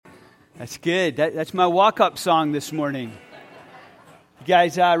That's good. That's my walk-up song this morning. You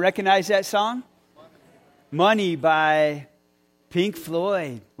guys recognize that song? Money by Pink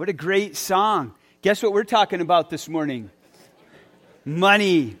Floyd. What a great song. Guess what we're talking about this morning?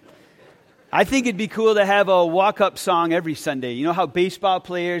 Money. I think it'd be cool to have a walk-up song every Sunday. You know how baseball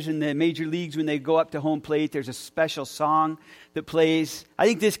players in the major leagues, when they go up to home plate, there's a special song that plays. I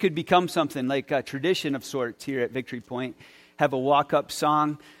think this could become something like a tradition of sorts here at Victory Point. Have a walk-up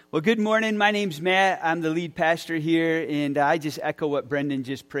song. Well, good morning. My name's Matt. I'm the lead pastor here, and I just echo what Brendan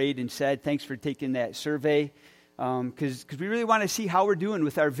just prayed and said. Thanks for taking that survey, because we really want to see how we're doing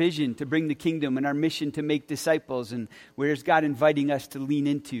with our vision to bring the kingdom and our mission to make disciples, and where's God inviting us to lean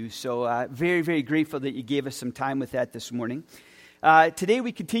into. So very, very grateful that you gave us some time with that this morning. Today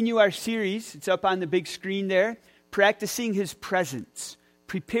we continue our series. It's up on the big screen there. Practicing His presence,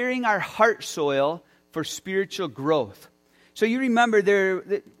 preparing our heart soil for spiritual growth. So you remember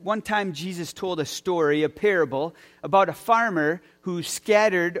one time Jesus told a story, a parable, about a farmer who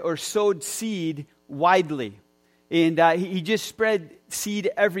scattered or sowed seed widely. And he just spread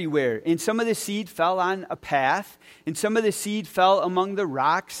seed everywhere. And some of the seed fell on a path, and some of the seed fell among the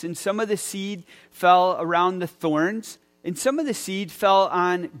rocks, and some of the seed fell around the thorns, and some of the seed fell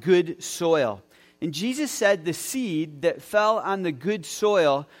on good soil. And Jesus said the seed that fell on the good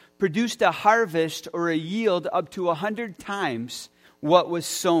soil produced a harvest or a yield up to 100 times what was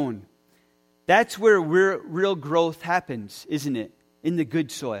sown. That's where real growth happens, isn't it? In the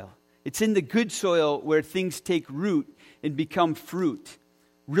good soil. It's in the good soil where things take root and become fruit.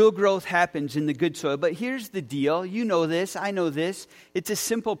 Real growth happens in the good soil. But here's the deal. You know this. I know this. It's a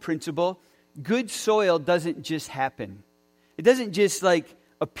simple principle. Good soil doesn't just happen. It doesn't just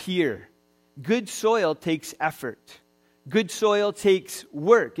appear. Good soil takes effort. Good soil takes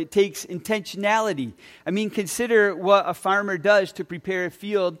work. It takes intentionality. I mean, consider what a farmer does to prepare a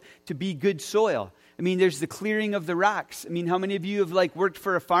field to be good soil. I mean, there's the clearing of the rocks. I mean, how many of you have worked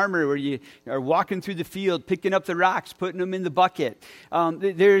for a farmer where you are walking through the field, picking up the rocks, putting them in the bucket?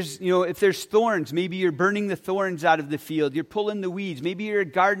 There's, if there's thorns, maybe you're burning the thorns out of the field. You're pulling the weeds. Maybe you're a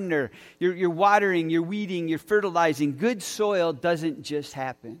gardener. You're watering, you're weeding, you're fertilizing. Good soil doesn't just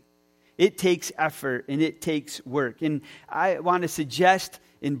happen. It takes effort and it takes work. And I want to suggest,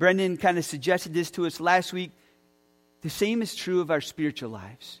 and Brendan kind of suggested this to us last week, the same is true of our spiritual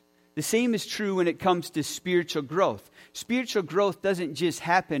lives. The same is true when it comes to spiritual growth. Spiritual growth doesn't just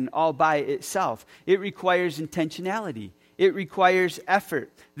happen all by itself. It requires intentionality. It requires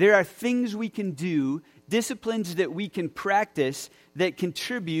effort. There are things we can do, disciplines that we can practice that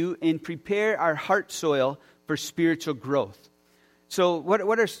contribute and prepare our heart soil for spiritual growth. So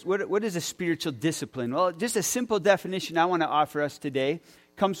what is a spiritual discipline? Well, just a simple definition I want to offer us today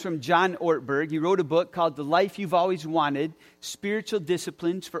comes from John Ortberg. He wrote a book called The Life You've Always Wanted, Spiritual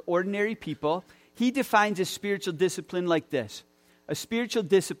Disciplines for Ordinary People. He defines a spiritual discipline like this. A spiritual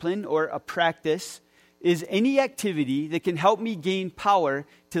discipline, or a practice, is any activity that can help me gain power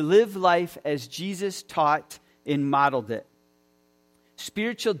to live life as Jesus taught and modeled it.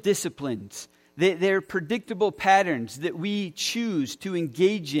 Spiritual disciplines. They're predictable patterns that we choose to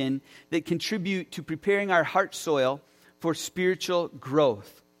engage in that contribute to preparing our heart soil for spiritual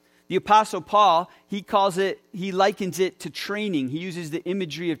growth. The Apostle Paul, he likens it to training. He uses the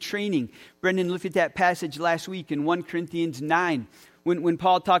imagery of training. Brendan looked at that passage last week in 1 Corinthians 9, when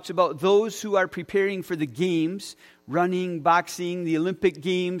Paul talks about those who are preparing for the games, running, boxing, the Olympic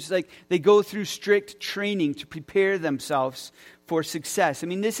Games, they go through strict training to prepare themselves for success. I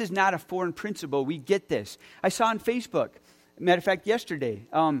mean, this is not a foreign principle. We get this. I saw on Facebook, matter of fact, yesterday,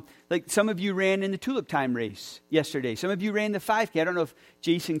 some of you ran in the Tulip Time race yesterday. Some of you ran the 5K. I don't know if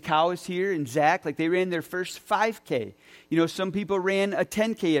Jason Cow is here and Zach, they ran their first 5K. Some people ran a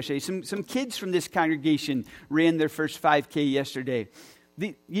 10K yesterday. Some kids from this congregation ran their first 5K yesterday.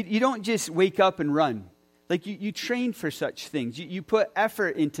 You don't just wake up and run. You train for such things. You put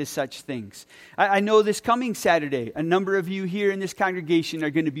effort into such things. I know this coming Saturday, a number of you here in this congregation are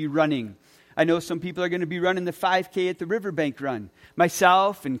going to be running. I know some people are going to be running the 5K at the Riverbank Run.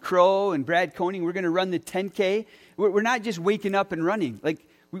 Myself and Crow and Brad Koenig, we're going to run the 10K. We're not just waking up and running.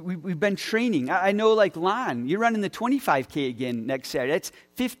 We've been training. I know Lon, you're running the 25K again next Saturday. That's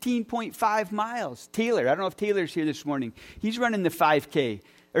 15.5 miles. Taylor, I don't know if Taylor's here this morning. He's running the 5K.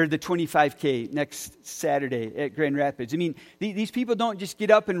 Or the 25K next Saturday at Grand Rapids. I mean, these people don't just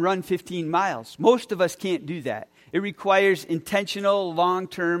get up and run 15 miles. Most of us can't do that. It requires intentional,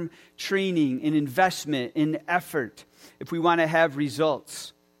 long-term training and investment and effort if we want to have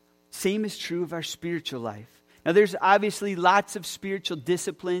results. Same is true of our spiritual life. Now, there's obviously lots of spiritual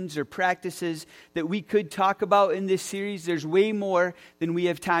disciplines or practices that we could talk about in this series. There's way more than we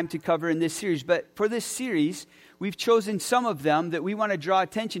have time to cover in this series. But for this series, we've chosen some of them that we want to draw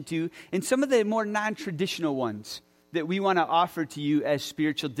attention to, and some of the more non-traditional ones that we want to offer to you as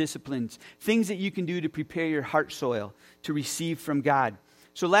spiritual disciplines, things that you can do to prepare your heart soil to receive from God.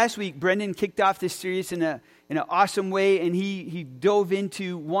 So last week, Brendan kicked off this series in an awesome way, and he dove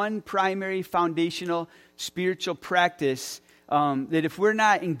into one primary foundational spiritual practice that if we're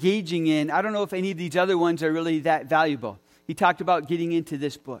not engaging in, I don't know if any of these other ones are really that valuable. He talked about getting into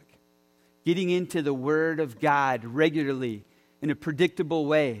this book, getting into the Word of God regularly in a predictable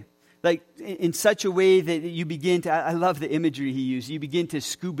way. Like in such a way that you begin to, I love the imagery he used, you begin to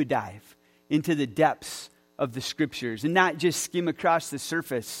scuba dive into the depths of the Scriptures and not just skim across the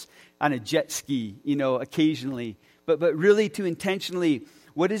surface on a jet ski, occasionally, but really to intentionally,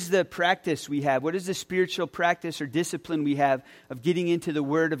 what is the practice we have? What is the spiritual practice or discipline we have of getting into the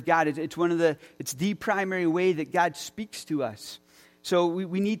Word of God? It's the primary way that God speaks to us. So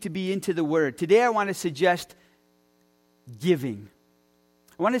we need to be into the Word. Today I want to suggest giving.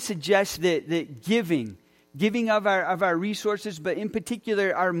 I want to suggest that giving of our resources, but in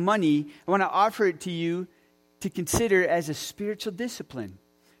particular our money, I want to offer it to you to consider as a spiritual discipline,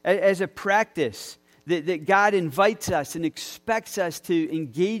 as a practice that God invites us and expects us to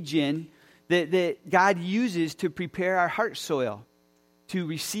engage in, that God uses to prepare our heart soil to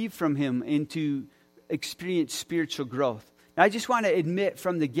receive from Him and to experience spiritual growth. Now, I just want to admit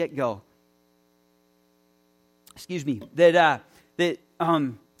from the get-go, that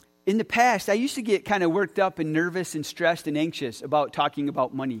in the past, I used to get kind of worked up and nervous and stressed and anxious about talking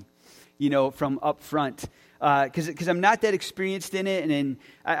about money, from up front. Because I'm not that experienced in it, and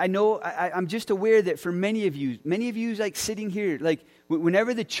I know I'm just aware that for many of you like sitting here, like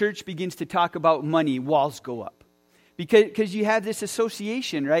whenever the church begins to talk about money, walls go up. Because you have this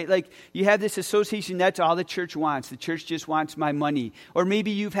association, right? Like you have this association, that's all the church wants. The church just wants my money. Or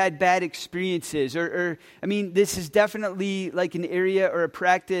maybe you've had bad experiences. This is definitely like an area or a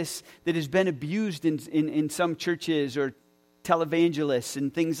practice that has been abused in some churches or televangelists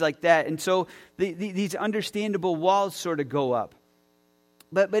and things like that. And so these understandable walls sort of go up.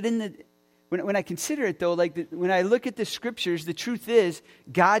 But when I consider it though, when I look at the Scriptures, the truth is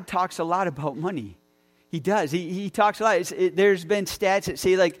God talks a lot about money. He does. He talks a lot. There's been stats that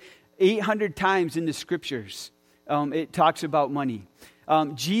say like 800 times in the Scriptures it talks about money.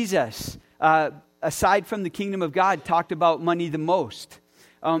 Jesus, aside from the kingdom of God, talked about money the most.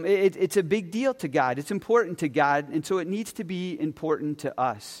 It's a big deal to God. It's important to God, and so it needs to be important to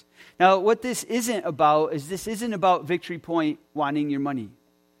us. Now, what this isn't about Victory Point wanting your money.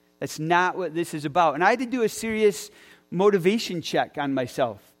 That's not what this is about. And I had to do a serious motivation check on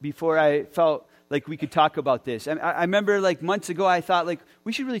myself before I felt like we could talk about this. I remember like months ago, I thought like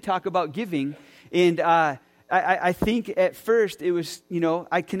we should really talk about giving. And I think at first it was,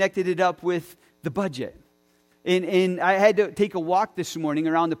 I connected it up with the budget. And I had to take a walk this morning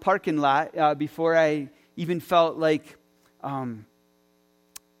around the parking lot before I even felt like, what's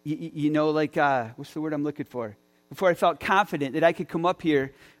the word I'm looking for? Before I felt confident that I could come up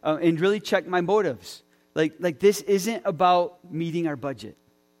here and really check my motives. Like this isn't about meeting our budget.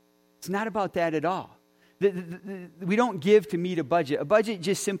 It's not about that at all. We don't give to meet a budget. A budget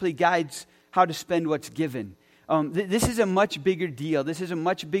just simply guides how to spend what's given. This is a much bigger deal. This is a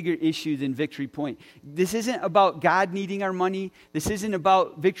much bigger issue than Victory Point. This isn't about God needing our money. This isn't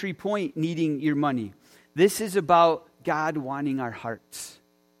about Victory Point needing your money. This is about God wanting our hearts.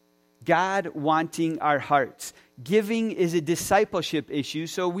 God wanting our hearts. Giving is a discipleship issue,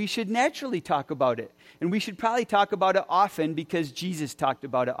 so we should naturally talk about it. And we should probably talk about it often because Jesus talked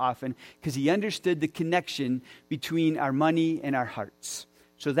about it often, because He understood the connection between our money and our hearts.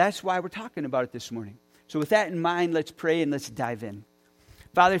 So that's why we're talking about it this morning. So with that in mind, let's pray and let's dive in.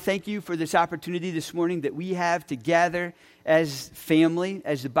 Father, thank you for this opportunity this morning that we have to gather as family,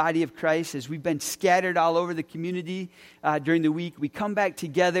 as the body of Christ, as we've been scattered all over the community during the week. We come back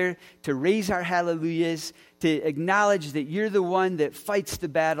together to raise our hallelujahs, to acknowledge that you're the one that fights the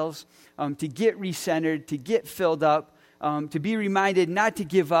battles, to get recentered, to get filled up, to be reminded not to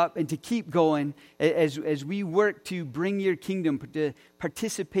give up and to keep going as we work to bring your kingdom, to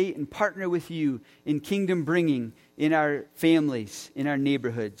participate and partner with you in kingdom bringing in our families, in our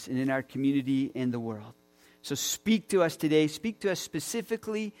neighborhoods, and in our community and the world. So speak to us today. Speak to us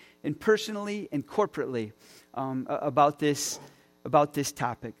specifically and personally and corporately about this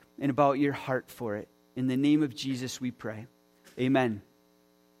topic and about your heart for it. In the name of Jesus we pray. Amen.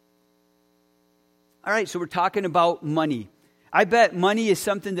 All right, so we're talking about money. I bet money is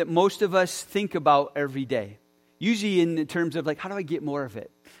something that most of us think about every day. Usually in terms of like, how do I get more of it?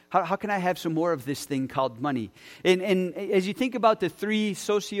 How can I have some more of this thing called money? And as you think about the three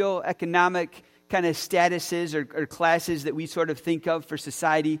socioeconomic kind of statuses or classes that we sort of think of for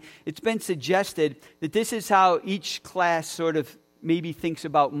society, it's been suggested that this is how each class sort of maybe thinks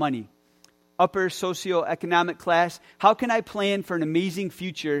about money. Upper socioeconomic class, how can I plan for an amazing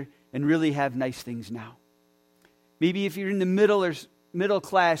future and really have nice things now? Maybe if you're in the middle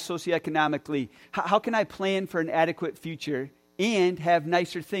class socioeconomically, how can I plan for an adequate future and have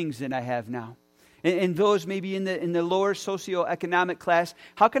nicer things than I have now? And those maybe in the lower socioeconomic class,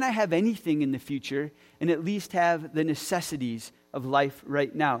 how can I have anything in the future and at least have the necessities of life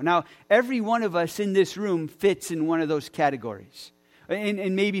right now? Now, every one of us in this room fits in one of those categories.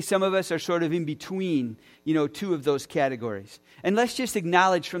 And maybe some of us are sort of in between, two of those categories. And let's just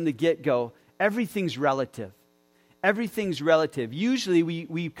acknowledge from the get-go, everything's relative. Everything's relative. Usually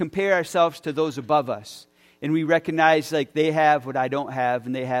we compare ourselves to those above us. And we recognize like they have what I don't have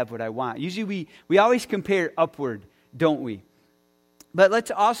and they have what I want. Usually we always compare upward, don't we? But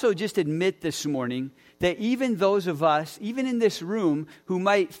let's also just admit this morning that even those of us, even in this room, who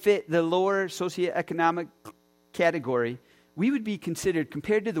might fit the lower socioeconomic category, we would be considered,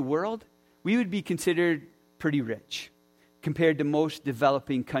 compared to the world, we would be considered pretty rich compared to most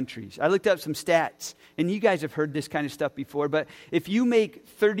developing countries. I looked up some stats, and you guys have heard this kind of stuff before, but if you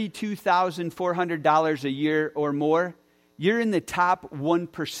make $32,400 a year or more, you're in the top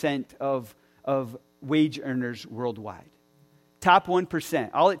 1% of wage earners worldwide. Top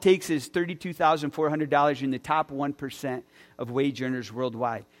 1%. All it takes is $32,400. You're in the top 1% of wage earners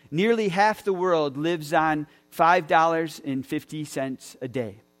worldwide. Nearly half the world lives on $5.50 a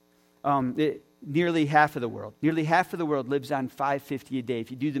day. Nearly half of the world lives on $5.50 a day.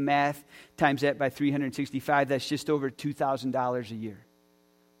 If you do the math, times that by 365, that's just over $2,000 a year.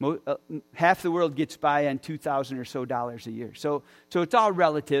 Half the world gets by on $2,000 or so dollars a year. So it's all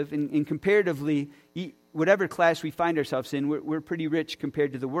relative, and comparatively, whatever class we find ourselves in, we're pretty rich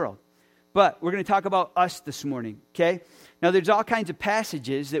compared to the world. But we're going to talk about us this morning, okay? Now, there's all kinds of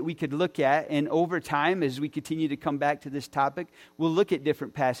passages that we could look at, and over time, as we continue to come back to this topic, we'll look at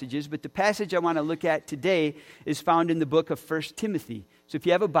different passages. But the passage I want to look at today is found in the book of 1 Timothy. So if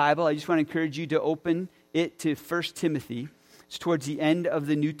you have a Bible, I just want to encourage you to open it to 1 Timothy. It's towards the end of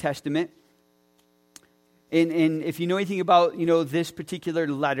the New Testament. And if you know anything about, this particular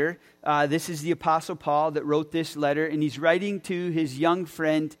letter, this is the Apostle Paul that wrote this letter, and he's writing to his young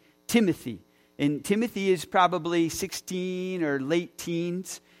friend Timothy. And Timothy is probably 16 or late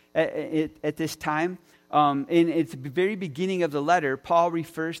teens at this time. And at the very beginning of the letter, Paul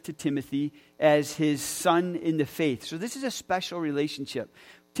refers to Timothy as his son in the faith. So this is a special relationship.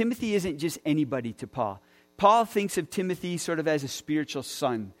 Timothy isn't just anybody to Paul. Paul thinks of Timothy sort of as a spiritual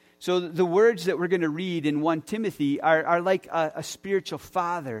son. So the words that we're going to read in 1 Timothy are like a spiritual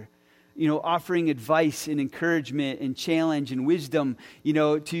father, offering advice and encouragement and challenge and wisdom,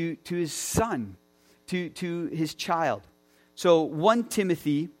 to his son, to his child. So 1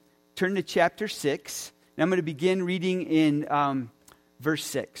 Timothy, turn to chapter 6, and I'm going to begin reading in verse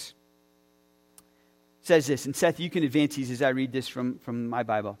 6. It says this, and Seth, you can advance these as I read this from my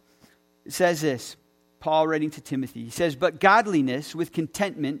Bible. It says this, Paul writing to Timothy. He says, "But godliness with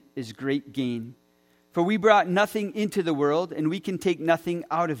contentment is great gain. For we brought nothing into the world, and we can take nothing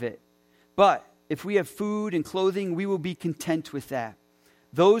out of it. But if we have food and clothing, we will be content with that.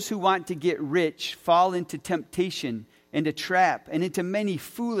 Those who want to get rich fall into temptation and a trap, and into many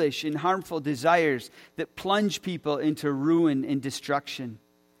foolish and harmful desires that plunge people into ruin and destruction.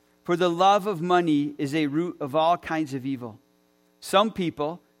 For the love of money is a root of all kinds of evil. Some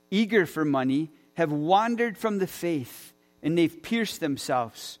people, eager for money, have wandered from the faith, and they've pierced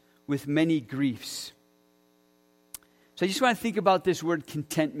themselves with many griefs." So I just want to think about this word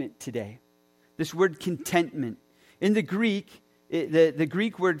contentment today. This word contentment. In the Greek, the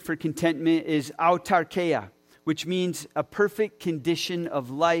Greek word for contentment is autarkeia, which means a perfect condition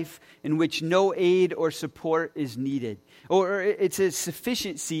of life in which no aid or support is needed. Or it's a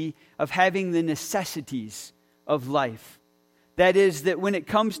sufficiency of having the necessities of life. That is, that when it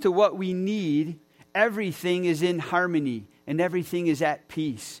comes to what we need, everything is in harmony and everything is at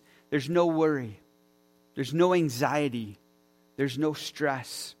peace. There's no worry. There's no anxiety. There's no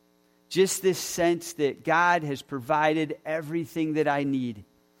stress. Just this sense that God has provided everything that I need,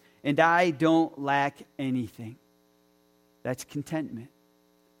 and I don't lack anything. That's contentment.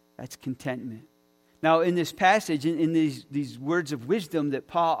 That's contentment. Now, in this passage, in these words of wisdom that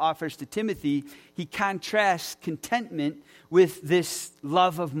Paul offers to Timothy, he contrasts contentment with this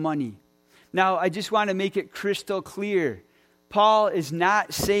love of money. Now, I just want to make it crystal clear. Paul is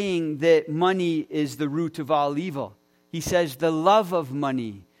not saying that money is the root of all evil. He says the love of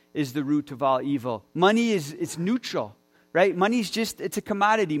money is the root of all evil. Money it's neutral, right? Money's it's a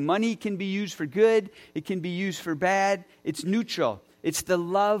commodity. Money can be used for good. It can be used for bad. It's neutral. It's the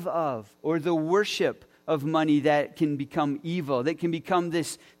love of or the worship of money that can become evil, that can become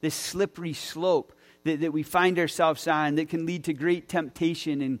this slippery slope that we find ourselves on, that can lead to great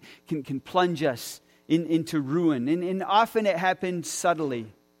temptation and can plunge us into ruin. And often it happens subtly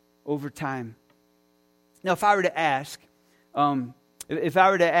over time. Now, if I were to ask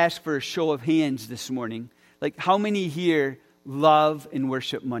for a show of hands this morning, like how many here love and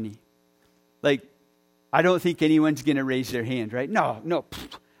worship money? Like, I don't think anyone's going to raise their hand, right? No,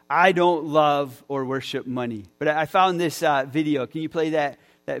 I don't love or worship money. But I found this video. Can you play that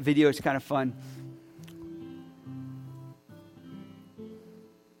video? It's kind of fun.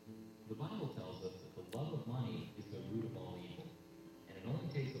 The Bible tells us that the love of money is the root of all evil. And it only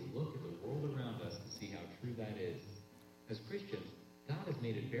takes a look at the world around us to see how true that is. As Christians, God has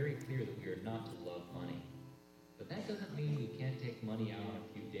made it very clear that we are not to love money. But that doesn't mean we can't take money out on a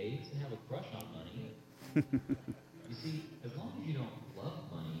few dates and have a crush on money. You see, as long as you don't love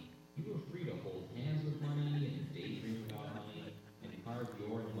money, you are free to hold hands with money and daydream about money and carve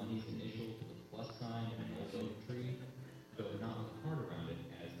your and money's initial to the plus sign in an old oak tree, though not with a heart around it,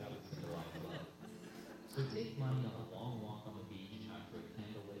 as that would symbolize love. So take money on a long walk on the beach after a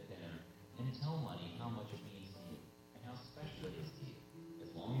candlelit dinner and tell money how much it means to you and how special it is to you.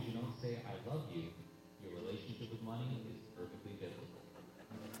 As long as you don't say, I love you, your relationship with money is perfectly biblical.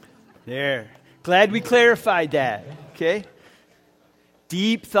 There. Glad we clarified that, okay?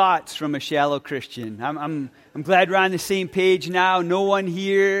 Deep thoughts from a shallow Christian. I'm glad we're on the same page now. No one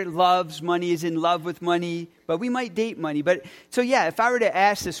here loves money, is in love with money, but we might date money. But so yeah, if I were to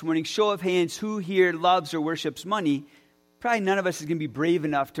ask this morning, show of hands, who here loves or worships money, probably none of us is going to be brave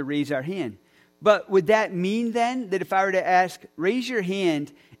enough to raise our hand. But would that mean then that if I were to ask, raise your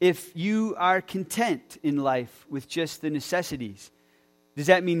hand if you are content in life with just the necessities? Does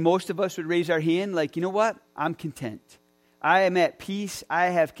that mean most of us would raise our hand like, you know what? I'm content. I am at peace. I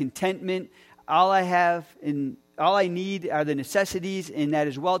have contentment. All I need are the necessities, and that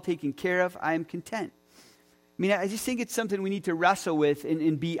is well taken care of. I am content. I mean, I just think it's something we need to wrestle with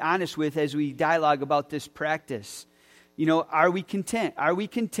and be honest with as we dialogue about this practice. You know, are we content? Are we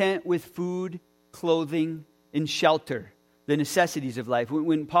content with food, clothing, and shelter? The necessities of life.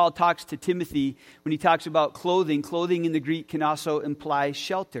 When Paul talks to Timothy, when he talks about clothing in the Greek can also imply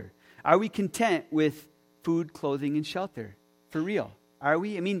shelter. Are we content with food, clothing, and shelter? For real? Are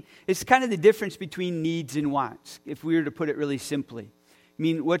we? I mean, it's kind of the difference between needs and wants, if we were to put it really simply. I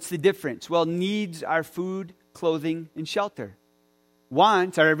mean, what's the difference? Well, needs are food, clothing, and shelter.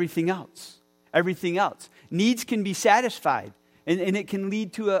 Wants are everything else. Everything else. Needs can be satisfied, and it can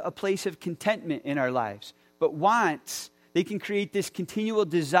lead to a place of contentment in our lives. But wants, they can create this continual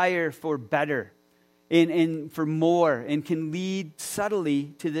desire for better and for more, and can lead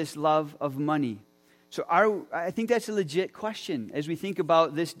subtly to this love of money. So I think that's a legit question as we think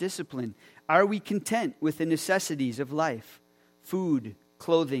about this discipline. Are we content with the necessities of life? Food,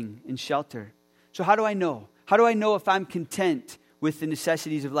 clothing, and shelter. So how do I know? How do I know if I'm content with the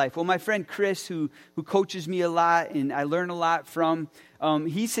necessities of life? Well, my friend Chris, who coaches me a lot and I learn a lot from,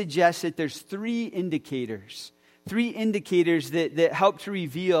 he suggests that there's three indicators that help to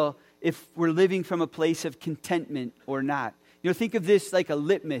reveal if we're living from a place of contentment or not. You know, think of this like a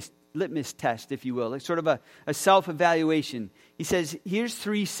litmus test, if you will, like sort of a self-evaluation. He says, here's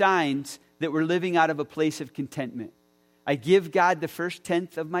three signs that we're living out of a place of contentment. I give God the first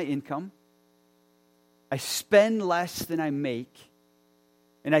tenth of my income. I spend less than I make.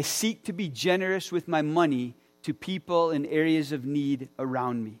 And I seek to be generous with my money to people in areas of need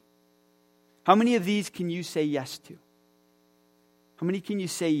around me. How many of these can you say yes to? How many can you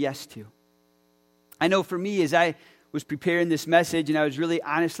say yes to? I know for me, as I was preparing this message and I was really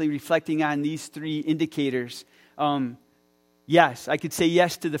honestly reflecting on these three indicators, yes, I could say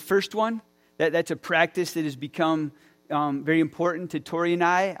yes to the first one. That's a practice that has become very important to Tori and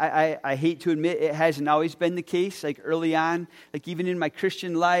I. I hate to admit it hasn't always been the case, like early on, like even in my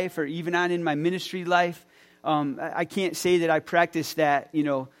Christian life or even on in my ministry life. I can't say that I practice that,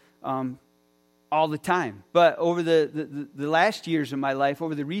 all the time. But over the last years of my life,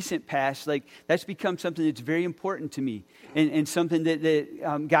 over the recent past, like that's become something that's very important to me and something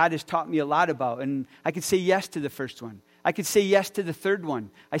that God has taught me a lot about. And I could say yes to the first one. I could say yes to the third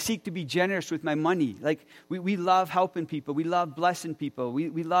one. I seek to be generous with my money. Like we love helping people. We love blessing people.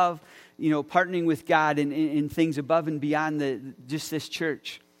 We love, partnering with God in things above and beyond just this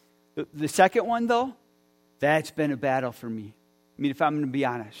church. The second one, though, that's been a battle for me. I mean, if I'm going to be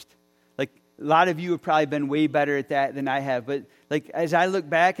honest. Like, a lot of you have probably been way better at that than I have. But, like, as I look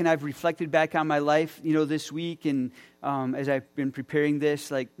back and I've reflected back on my life, this week and as I've been preparing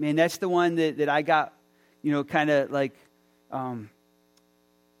this, like, man, that's the one that I got, kind of like, kind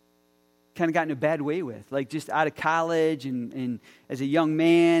of got in a bad way with. Like, just out of college and as a young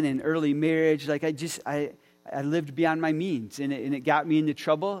man and early marriage, like, I lived beyond my means, and it got me into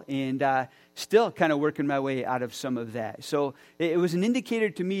trouble, and still kind of working my way out of some of that. So it was an indicator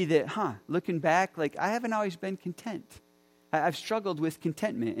to me that, looking back, like, I haven't always been content. I've struggled with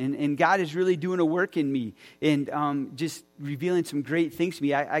contentment, and God is really doing a work in me and just revealing some great things to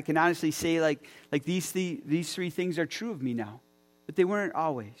me. I can honestly say, like these three things are true of me now, but they weren't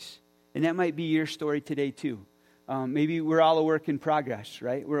always. And that might be your story today, too. Maybe we're all a work in progress,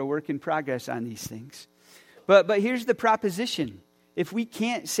 right? We're a work in progress on these things. But here's the proposition. If we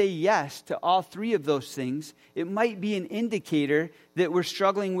can't say yes to all three of those things, it might be an indicator that we're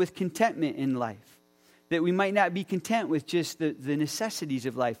struggling with contentment in life. That we might not be content with just the necessities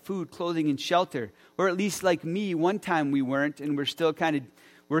of life, food, clothing, and shelter. Or at least like me, one time we weren't, and we're still kind of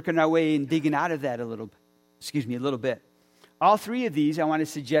working our way and digging out of that a little bit. All three of these, I want to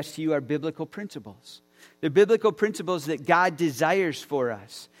suggest to you, are biblical principles. They're biblical principles that God desires for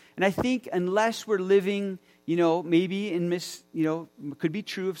us. And I think unless we're living, maybe could be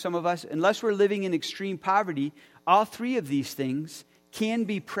true of some of us, unless we're living in extreme poverty, all three of these things can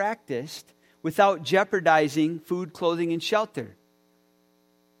be practiced without jeopardizing food, clothing, and shelter.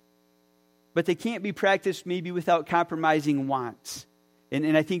 But they can't be practiced maybe without compromising wants.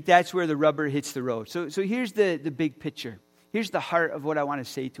 And I think that's where the rubber hits the road. So here's the big picture. Here's the heart of what I want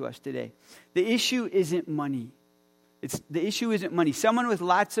to say to us today. The issue isn't money. The issue isn't money. Someone with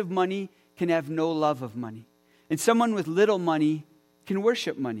lots of money can have no love of money. And someone with little money can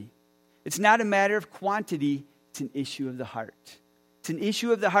worship money. It's not a matter of quantity. It's an issue of the heart. It's an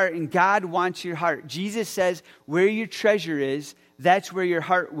issue of the heart, and God wants your heart. Jesus says, where your treasure is, that's where your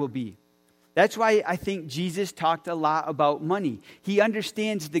heart will be. That's why I think Jesus talked a lot about money. He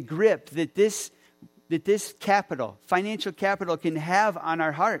understands the grip that this capital, financial capital, can have on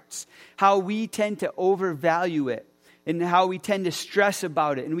our hearts. How we tend to overvalue it, and how we tend to stress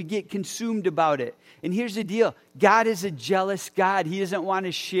about it, and we get consumed about it. And here's the deal. God is a jealous God. He doesn't want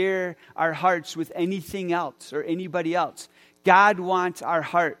to share our hearts with anything else or anybody else. God wants our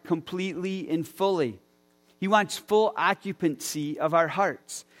heart completely and fully. He wants full occupancy of our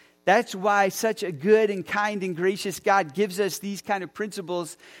hearts. That's why such a good and kind and gracious God gives us these kind of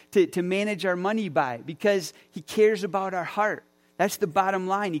principles to manage our money by, because He cares about our heart. That's the bottom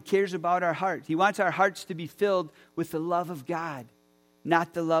line. He cares about our heart. He wants our hearts to be filled with the love of God,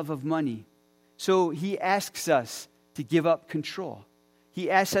 not the love of money. So He asks us to give up control.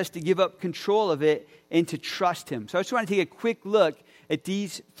 He asks us to give up control of it and to trust Him. So I just want to take a quick look at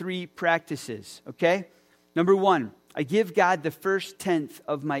these three practices, okay? Number one, I give God the first tenth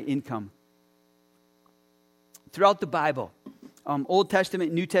of my income. Throughout the Bible, Old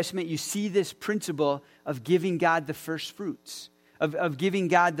Testament, New Testament, you see this principle of giving God the first fruits, of giving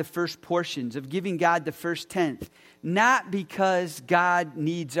God the first portions, of giving God the first tenth. Not because God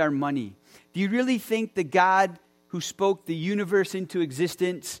needs our money. Do you really think the God who spoke the universe into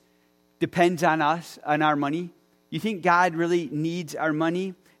existence depends on us, on our money? You think God really needs our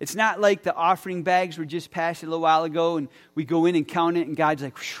money? It's not like the offering bags were just passed a little while ago and we go in and count it and God's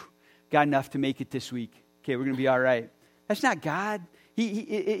like, got enough to make it this week. Okay, we're going to be all right. That's not God.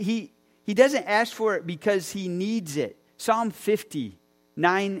 He doesn't ask for it because He needs it. Psalm 50,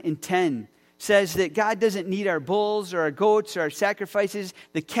 9 and 10 says that God doesn't need our bulls or our goats or our sacrifices.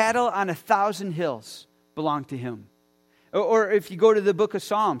 The cattle on 1,000 hills belong to Him. Or if you go to the book of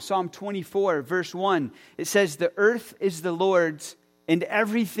Psalms, Psalm 24, verse 1, it says, the earth is the Lord's and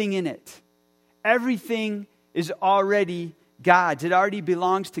everything in it. Everything is already God's. It already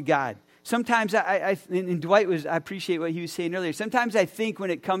belongs to God. Sometimes and Dwight I appreciate what he was saying earlier. Sometimes I think when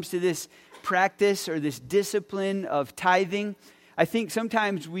it comes to this practice or this discipline of tithing, I think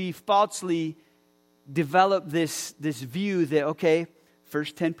sometimes we falsely develop this view that, okay,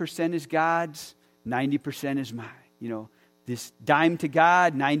 first 10% is God's, 90% is mine. This dime to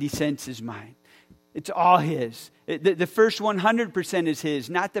God, 90 cents is mine. It's all His. The first 100% is His,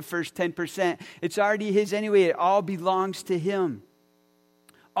 not the first 10%. It's already His anyway. It all belongs to Him.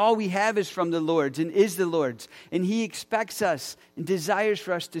 All we have is from the Lord's and is the Lord's. And He expects us and desires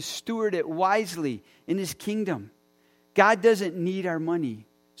for us to steward it wisely in His kingdom. God doesn't need our money.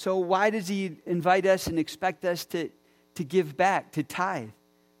 So why does He invite us and expect us to give back, to tithe?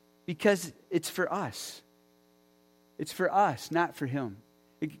 Because it's for us. It's for us, not for Him.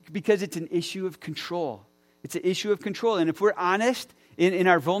 Because it's an issue of control. It's an issue of control. And if we're honest in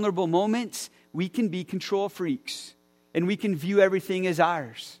our vulnerable moments, we can be control freaks. And we can view everything as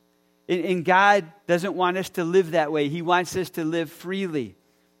ours. And God doesn't want us to live that way. He wants us to live freely.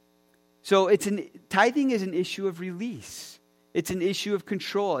 So tithing is an issue of release. It's an issue of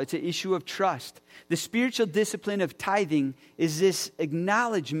control. It's an issue of trust. The spiritual discipline of tithing is this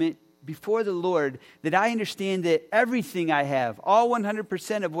acknowledgement before the Lord that I understand that everything I have, all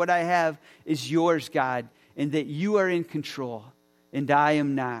 100% of what I have is yours, God, and that you are in control and I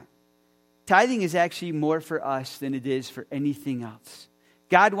am not. Tithing is actually more for us than it is for anything else.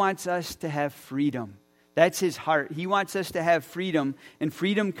 God wants us to have freedom. That's his heart. He wants us to have freedom, and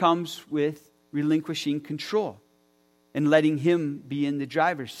freedom comes with relinquishing control and letting him be in the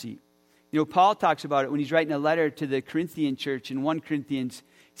driver's seat. You know, Paul talks about it when he's writing a letter to the Corinthian church in 1 Corinthians.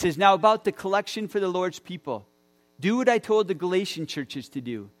 He says, now about the collection for the Lord's people. Do what I told the Galatian churches to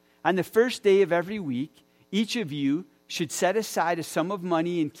do. On the first day of every week, each of you should set aside a sum of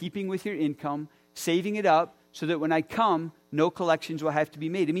money in keeping with your income, saving it up, so that when I come, no collections will have to be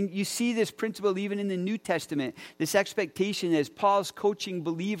made. I mean, you see this principle even in the New Testament, this expectation as Paul's coaching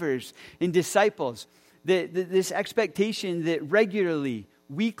believers and disciples, this expectation that regularly,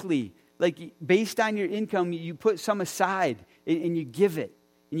 weekly, like based on your income, you put some aside and you give it.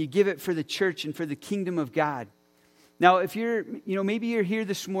 And you give it for the church and for the kingdom of God. Now, if maybe you're here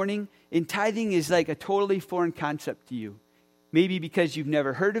this morning and tithing is like a totally foreign concept to you. Maybe because you've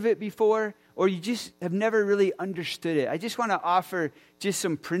never heard of it before, or you just have never really understood it. I just want to offer just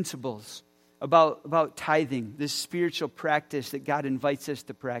some principles about tithing, this spiritual practice that God invites us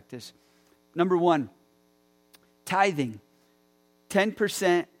to practice. Number one, tithing.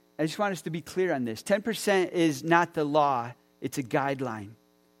 10%, I just want us to be clear on this. 10% is not the law, it's a guideline.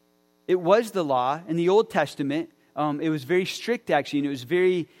 It was the law in the Old Testament. It was very strict, actually, and it was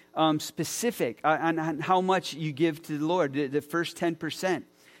very specific on how much you give to the Lord, the first 10%.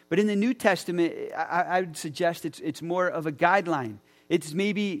 But in the New Testament, I would suggest it's more of a guideline. It's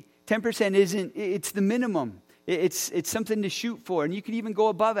maybe 10% it's the minimum. It's something to shoot for, and you can even go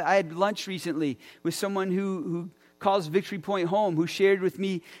above it. I had lunch recently with someone who calls Victory Point home, who shared with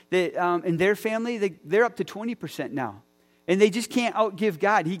me that in their family, they're up to 20% now. And they just can't outgive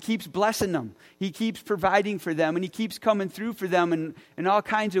God. He keeps blessing them. He keeps providing for them. And he keeps coming through for them in all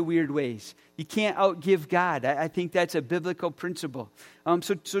kinds of weird ways. You can't outgive God. I think that's a biblical principle.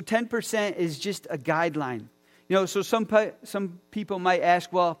 So 10% is just a guideline. You know, so some people might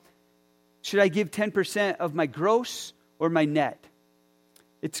ask, well, should I give 10% of my gross or my net?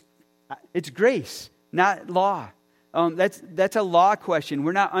 It's grace, not law. That's a law question.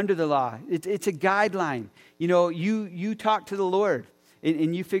 We're not under the law. It's a guideline. You know, you talk to the Lord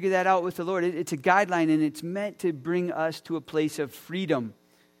and you figure that out with the Lord. It's a guideline, and it's meant to bring us to a place of freedom.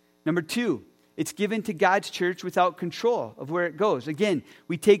 Number two, it's given to God's church without control of where it goes. Again,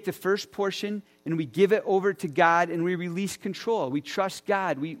 we take the first portion and we give it over to God and we release control. We trust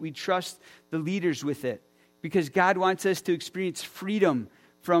God. We trust the leaders with it because God wants us to experience freedom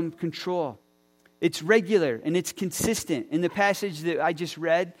from control. It's regular and it's consistent. In the passage that I just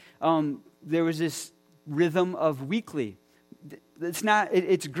read, there was this rhythm of weekly.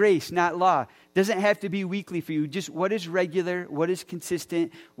 It's grace, not law. It doesn't have to be weekly for you. Just what is regular, what is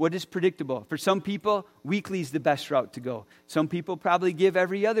consistent, what is predictable. For some people, weekly is the best route to go. Some people probably give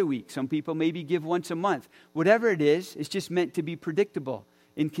every other week. Some people maybe give once a month. Whatever it is, it's just meant to be predictable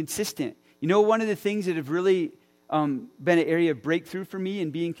and consistent. You know, one of the things that have really been an area of breakthrough for me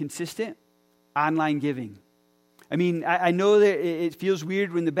in being consistent? Online giving. I mean, I know that it feels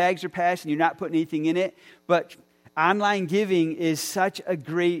weird when the bags are passed and you're not putting anything in it, but online giving is such a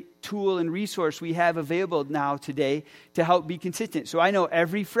great tool and resource we have available now today to help be consistent. So I know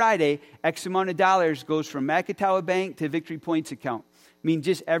every Friday, X amount of dollars goes from Macatawa Bank to Victory Point's account. I mean,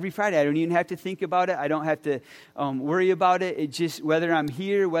 just every Friday. I don't even have to think about it. I don't have to worry about it. It's just whether I'm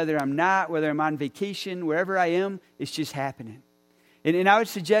here, whether I'm not, whether I'm on vacation, wherever I am, it's just happening. And I would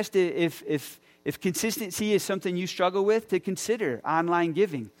suggest if consistency is something you struggle with, to consider online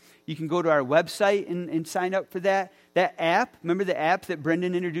giving. You can go to our website and sign up for that. That app, remember the app that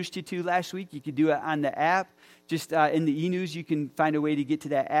Brendan introduced you to last week? You could do it on the app. Just in the e-news, you can find a way to get to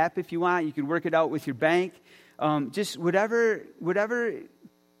that app if you want. You can work it out with your bank. Just whatever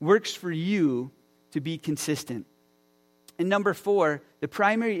works for you to be consistent. And number 4, the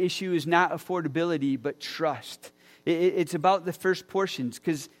primary issue is not affordability, but trust. It's about the first portions,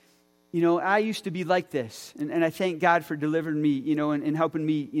 because, you know, I used to be like this, and I thank God for delivering me, you know, and helping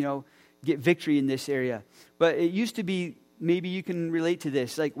me, you know, get victory in this area. But it used to be, maybe you can relate to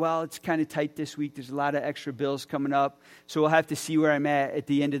this, like, well, it's kind of tight this week. There's a lot of extra bills coming up, so we'll have to see where I'm at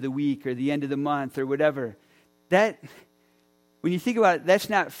the end of the week or the end of the month or whatever. that, when you think about it, that's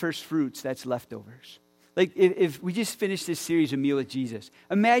not first fruits, that's leftovers. Like if we just finished this series, A Meal with Jesus.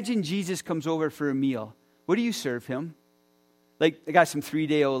 Imagine Jesus comes over for a meal. What do you serve him? Like, I got some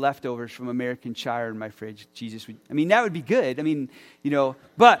 3-day-old leftovers from American Char in my fridge. Jesus would, that would be good.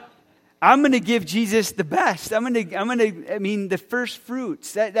 But I'm going to give Jesus the best. The first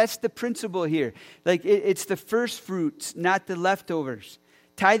fruits. That's the principle here. Like, it's the first fruits, not the leftovers.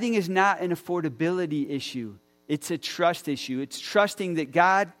 Tithing is not an affordability issue. It's a trust issue. It's trusting that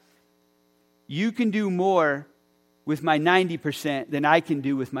God, you can do more with my 90% than I can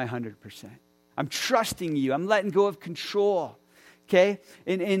do with my 100%. I'm trusting you. I'm letting go of control. Okay?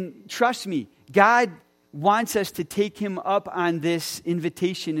 And trust me, God wants us to take him up on this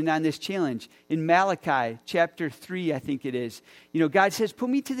invitation and on this challenge. In Malachi chapter 3, I think it is, God says, put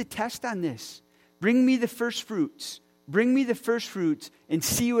me to the test on this. Bring me the first fruits. Bring me the first fruits and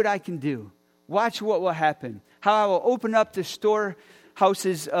see what I can do. Watch what will happen. How I will open up the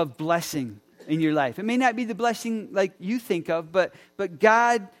storehouses of blessing in your life. It may not be the blessing like you think of, but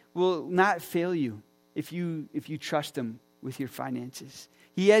God will not fail you if you trust him with your finances.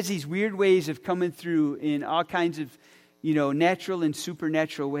 He has these weird ways of coming through in all kinds of, natural and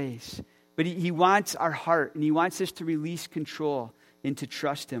supernatural ways. But he wants our heart, and he wants us to release control and to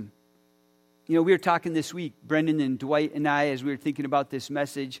trust him. We were talking this week, Brendan and Dwight and I, as we were thinking about this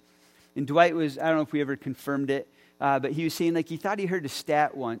message. And Dwight was, I don't know if we ever confirmed it, but he was saying he thought he heard a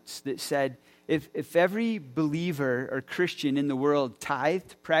stat once that said, if every believer or Christian in the world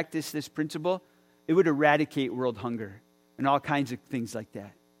tithed, practiced this principle, it would eradicate world hunger and all kinds of things like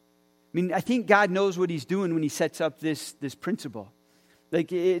that. I think God knows what he's doing when he sets up this principle.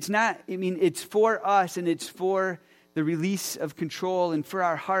 It's not, it's for us and it's for the release of control and for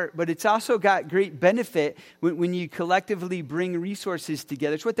our heart, but it's also got great benefit when you collectively bring resources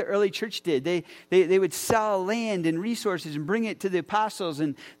together. It's what the early church did. They would sell land and resources and bring it to the apostles,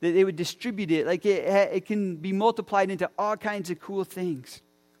 and they would distribute it. It can be multiplied into all kinds of cool things.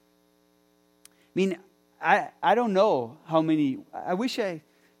 I don't know how many. I wish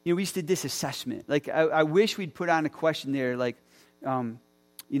we just did this assessment. I wish we'd put on a question there,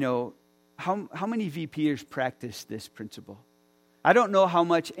 how many VPers practice this principle? I don't know how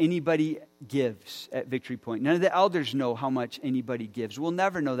much anybody gives at Victory Point. None of the elders know how much anybody gives. We'll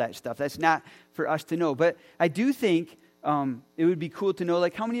never know that stuff. That's not for us to know. But I do think it would be cool to know,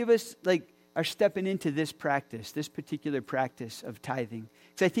 how many of us, are stepping into this practice, this particular practice of tithing.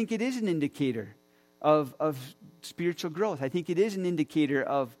 Because I think it is an indicator of spiritual growth. I think it is an indicator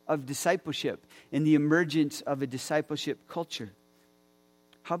of discipleship and the emergence of a discipleship culture.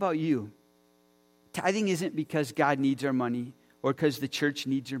 How about you? Tithing isn't because God needs our money or because the church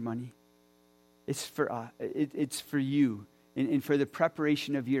needs your money. It's for us. It's for you and for the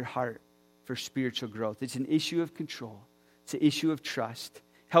preparation of your heart for spiritual growth. It's an issue of control. It's an issue of trust.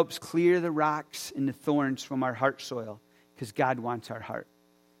 Helps clear the rocks and the thorns from our heart soil because God wants our heart.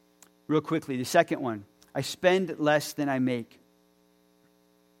 Real quickly, the second one. I spend less than I make.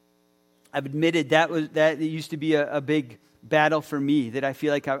 I've admitted that used to be a big battle for me that I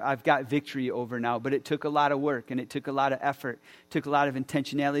feel like I've got victory over now, but it took a lot of work and it took a lot of effort, took a lot of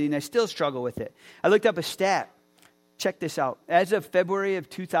intentionality, and I still struggle with it. I looked up a stat. Check this out. As of February of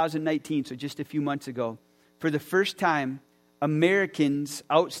 2019, so just a few months ago, for the first time, Americans'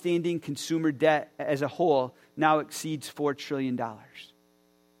 outstanding consumer debt as a whole now exceeds $4 trillion.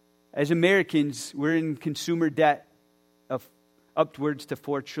 As Americans, we're in consumer debt of upwards to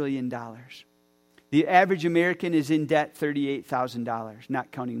 $4 trillion. The average American is in debt $38,000,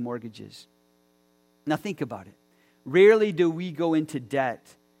 not counting mortgages. Now think about it. Rarely do we go into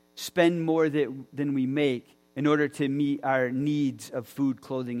debt, spend more than we make in order to meet our needs of food,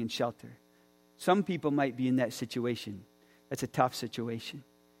 clothing, and shelter. Some people might be in that situation. That's a tough situation.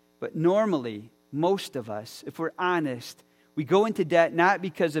 But normally, most of us, if we're honest, we go into debt not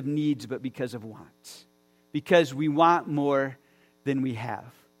because of needs, but because of wants. Because we want more than we have.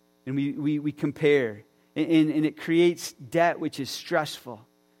 And we compare. And it creates debt which is stressful,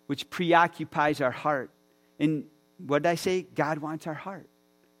 which preoccupies our heart. And what did I say? God wants our heart.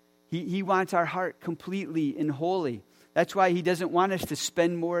 He wants our heart completely and wholly. That's why he doesn't want us to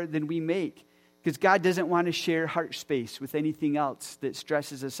spend more than we make. Because God doesn't want to share heart space with anything else that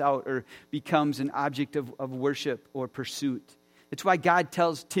stresses us out or becomes an object of worship or pursuit. That's why God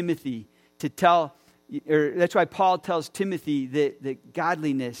tells Timothy that's why Paul tells Timothy that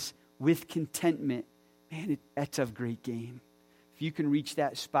godliness with contentment, man, that's of great gain. If you can reach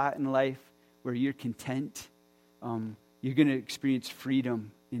that spot in life where you're content, you're going to experience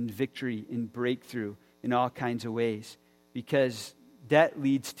freedom and victory and breakthrough in all kinds of ways. Because debt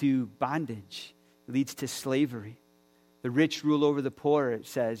leads to bondage. It leads to slavery. The rich rule over the poor, it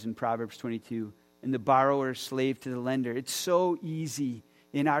says in Proverbs 22, and the borrower is slave to the lender. It's so easy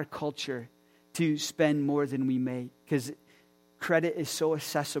in our culture to spend more than we make because credit is so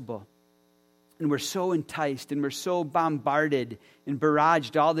accessible. And we're so enticed and we're so bombarded and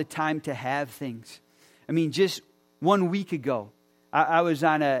barraged all the time to have things. I mean, just 1 week ago, I was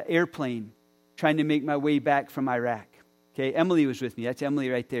on an airplane trying to make my way back from Iraq. Okay, Emily was with me. That's Emily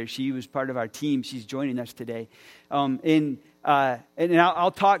right there. She was part of our team. She's joining us today. And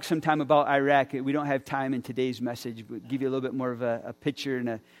I'll talk sometime about Iraq. We don't have time in today's message, but give you a little bit more of a picture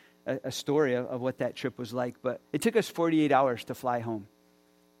and a story of what that trip was like. But it took us 48 hours to fly home.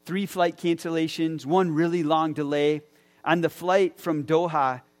 3 flight cancellations, 1 really long delay. On the flight from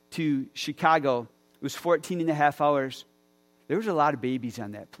Doha to Chicago, it was 14 and a half hours. There was a lot of babies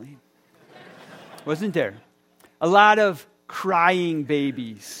on that plane. Wasn't there? A lot of crying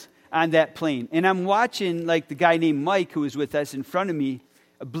babies on that plane. And I'm watching like the guy named Mike who was with us in front of me,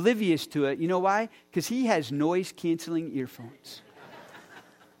 oblivious to it. You know why? Because he has noise-canceling earphones.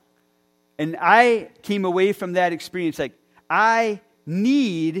 And I came away from that experience like, I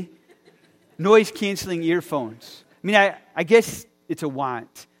need noise-canceling earphones. I mean, I guess it's a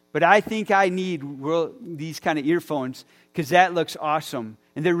want, but I think I need these kind of earphones because that looks awesome.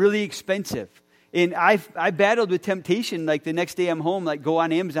 And they're really expensive. And I battled with temptation, like the next day I'm home, like go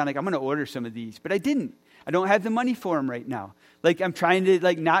on Amazon, like I'm going to order some of these. But I didn't. I don't have the money for them right now. Like I'm trying to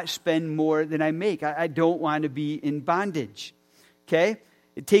like not spend more than I make. I don't want to be in bondage. Okay?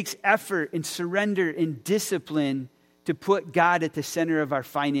 It takes effort and surrender and discipline to put God at the center of our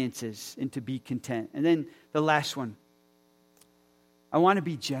finances and to be content. And then the last one. I want to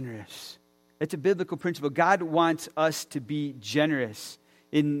be generous. That's a biblical principle. God wants us to be generous.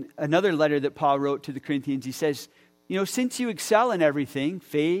 In another letter that Paul wrote to the Corinthians, he says, since you excel in everything,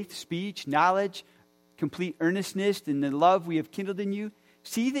 faith, speech, knowledge, complete earnestness, and the love we have kindled in you,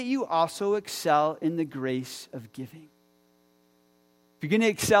 see that you also excel in the grace of giving. If you're going to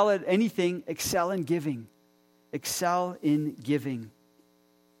excel at anything, excel in giving. Excel in giving.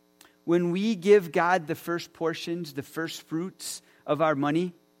 When we give God the first portions, the first fruits of our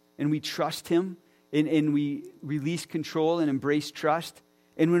money, and we trust Him, and we release control and embrace trust,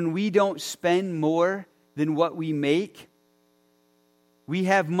 and when we don't spend more than what we make, we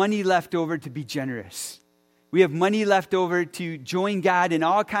have money left over to be generous. We have money left over to join God in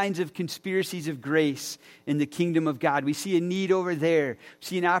all kinds of conspiracies of grace in the kingdom of God. We see a need over there. We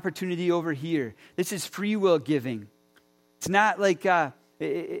see an opportunity over here. This is free will giving. It's not like,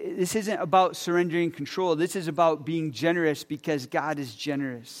 this isn't about surrendering control. This is about being generous because God is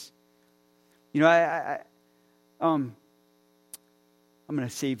generous. I'm going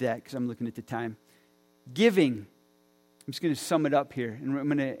to save that because I'm looking at the time. Giving. I'm just going to sum it up here, and I'm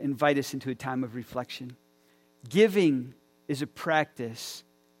going to invite us into a time of reflection. Giving is a practice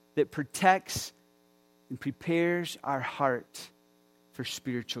that protects and prepares our heart for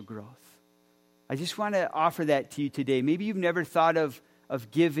spiritual growth. I just want to offer that to you today. Maybe you've never thought of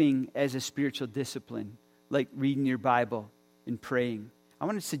giving as a spiritual discipline, like reading your Bible and praying. I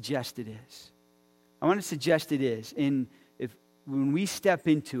want to suggest it is. And when we step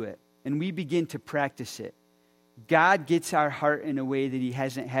into it and we begin to practice it, God gets our heart in a way that He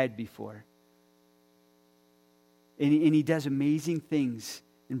hasn't had before. And He does amazing things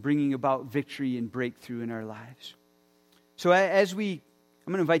in bringing about victory and breakthrough in our lives. So I'm going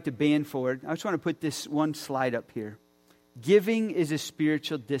to invite the band forward. I just want to put this one slide up here. Giving is a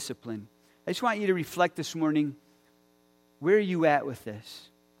spiritual discipline. I just want you to reflect this morning, where are you at with this?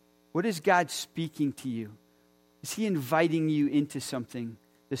 What is God speaking to you? Is He inviting you into something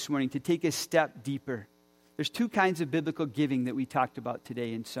this morning to take a step deeper? There's 2 kinds of biblical giving that we talked about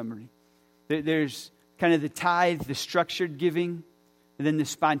today in summary. There's kind of the tithe, the structured giving, and then the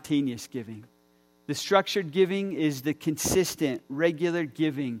spontaneous giving. The structured giving is the consistent, regular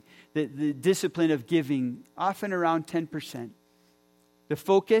giving, the discipline of giving, often around 10%. The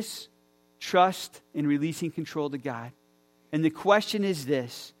focus, trust, and releasing control to God. And the question is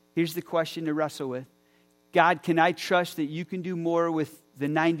this. Here's the question to wrestle with. God, can I trust that you can do more with the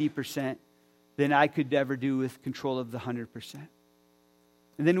 90% than I could ever do with control of the 100%?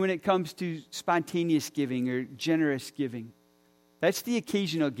 And then when it comes to spontaneous giving or generous giving, that's the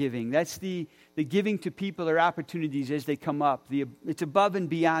occasional giving. That's the giving to people or opportunities as they come up. It's above and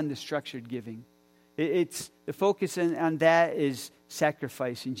beyond the structured giving. It's the focus on that is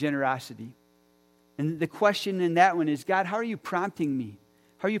sacrifice and generosity. And the question in that one is, God, how are you prompting me?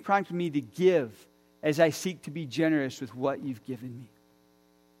 How are you prompting me to give as I seek to be generous with what you've given me?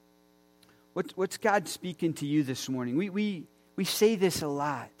 What's God speaking to you this morning? We say this a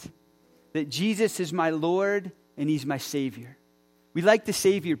lot. that Jesus is my Lord and he's my Savior. We like the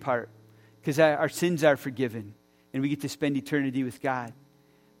Savior part because our sins are forgiven and we get to spend eternity with God.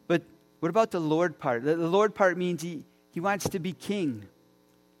 But what about the Lord part? The Lord part means he wants to be king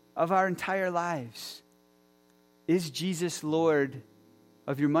of our entire lives. Is Jesus Lord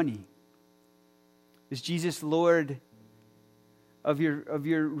of your money? Is Jesus Lord of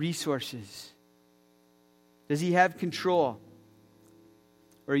your resources? Does he have control?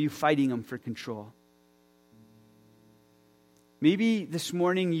 Or are you fighting him for control? Maybe this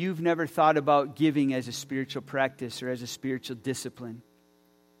morning you've never thought about giving as a spiritual practice or as a spiritual discipline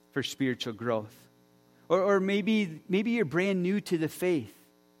for spiritual growth. Or maybe you're brand new to the faith.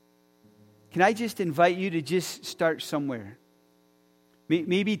 Can I just invite you to just start somewhere?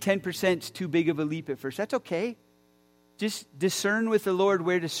 Maybe 10% is too big of a leap at first. That's okay. Just discern with the Lord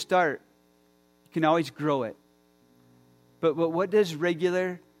where to start. You can always grow it. But what does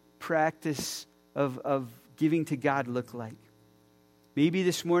regular practice of giving to God look like? Maybe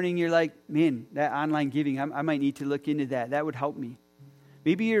this morning you're like, man, that online giving, I might need to look into that. That would help me.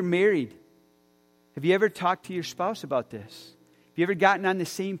 Maybe you're married. Have you ever talked to your spouse about this? Have you ever gotten on the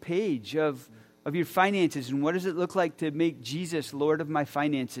same page of your finances and what does it look like to make Jesus Lord of my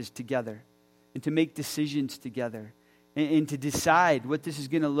finances together and to make decisions together and to decide what this is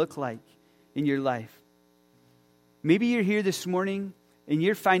going to look like in your life? Maybe you're here this morning and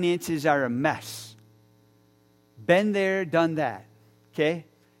your finances are a mess. Been there, done that. Okay?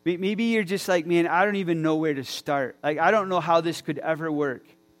 Maybe you're just like, man, I don't even know where to start. Like, I don't know how this could ever work.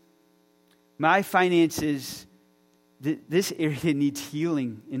 My finances, this area needs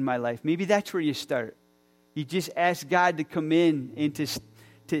healing in my life. Maybe that's where you start. You just ask God to come in and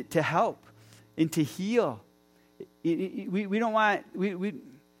to help and to heal. We don't want,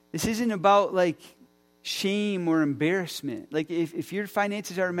 this isn't about like shame or embarrassment. Like if your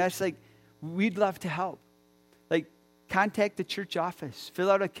finances are a mess, like we'd love to help. Like contact the church office,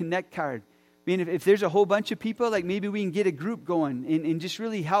 fill out a connect card. I mean, if there's a whole bunch of people, like maybe we can get a group going and just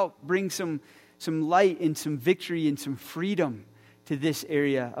really help bring some light and some victory and some freedom to this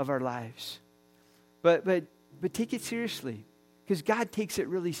area of our lives. But take it seriously because God takes it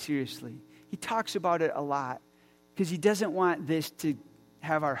really seriously. He talks about it a lot because he doesn't want this to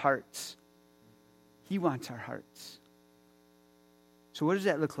have our hearts. He wants our hearts. So what does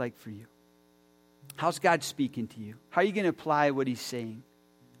that look like for you? How's God speaking to you? How are you going to apply what he's saying?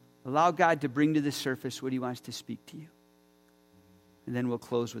 Allow God to bring to the surface what he wants to speak to you. And then we'll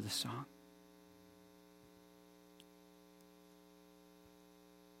close with a song.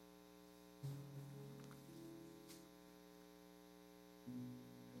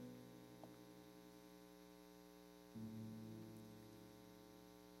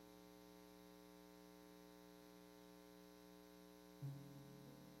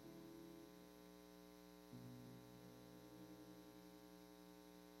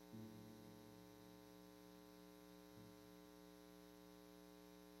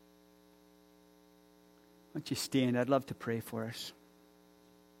 Why don't you stand? I'd love to pray for us.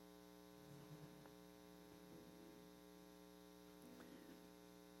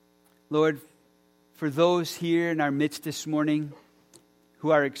 Lord, for those here in our midst this morning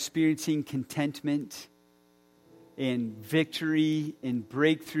who are experiencing contentment and victory and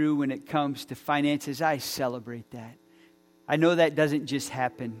breakthrough when it comes to finances, I celebrate that. I know that doesn't just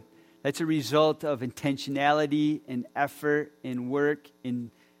happen. That's a result of intentionality and effort and work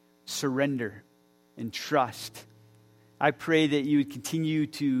and surrender and trust. I pray that you would continue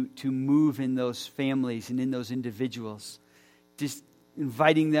to move in those families and in those individuals, just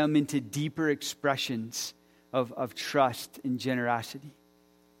inviting them into deeper expressions of trust and generosity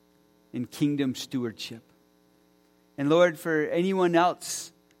and kingdom stewardship. And Lord, for anyone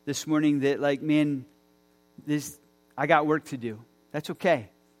else this morning that like, man, I got work to do. That's okay.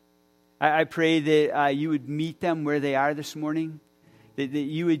 I pray that you would meet them where they are this morning. That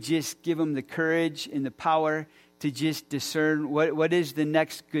you would just give them the courage and the power to just discern what is the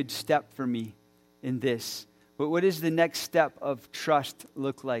next good step for me in this. What does the next step of trust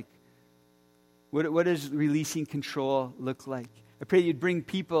look like? What does releasing control look like? I pray you'd bring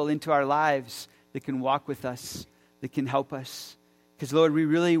people into our lives that can walk with us, that can help us. Because, Lord, we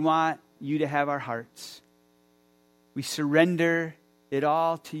really want you to have our hearts. We surrender it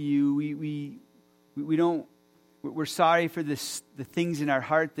all to you. We don't. We're sorry for the things in our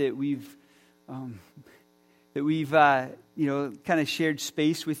heart that we've kind of shared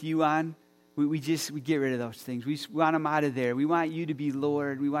space with you on. We get rid of those things. We want them out of there. We want you to be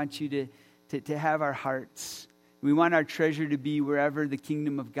Lord. We want you to have our hearts. We want our treasure to be wherever the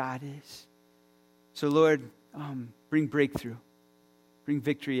kingdom of God is. So Lord, bring breakthrough. Bring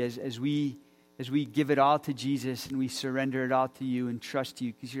victory as we give it all to Jesus and we surrender it all to you and trust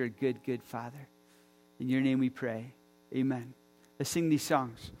you because you're a good, good Father. In your name we pray. Amen. Let's sing these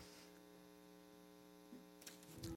songs.